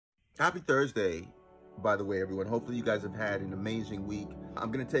Happy Thursday, by the way, everyone. Hopefully you guys have had an amazing week.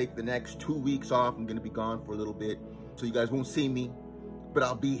 I'm going to take the next 2 weeks off. I'm going to be gone for a little bit, so you guys won't see me, but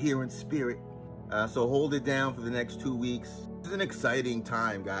I'll be here in spirit. So hold it down for the next 2 weeks. This is an exciting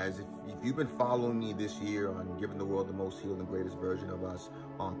time, guys. If you've been following me this year on Giving the World the Most Healed and Greatest Version of Us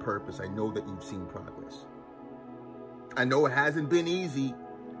on purpose, I know that you've seen progress. I know it hasn't been easy,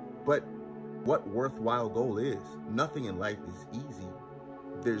 but what worthwhile goal is? Nothing in life is easy.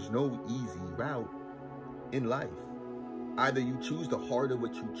 There's no easy route in life. Either you choose the heart of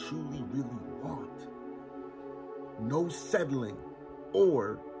what you truly, really want, no settling,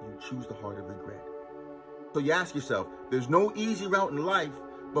 or you choose the heart of regret. So you ask yourself, there's no easy route in life,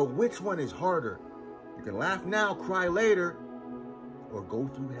 but which one is harder? You can laugh now, cry later, or go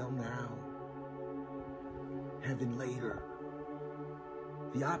through hell now, heaven later.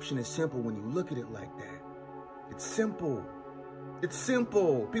 The option is simple when you look at it like that. It's simple. It's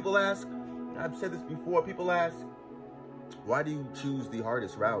simple. People ask, I've said this before, people ask, why do you choose the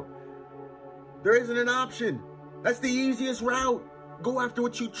hardest route? There isn't an option. That's the easiest route. Go after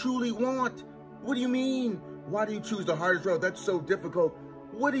what you truly want. What do you mean? Why do you choose the hardest route? That's so difficult.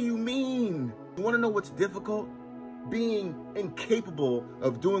 What do you mean? You want to know what's difficult? Being incapable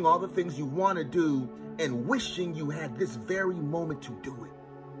of doing all the things you want to do and wishing you had this very moment to do it.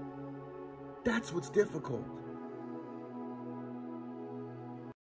 That's what's difficult.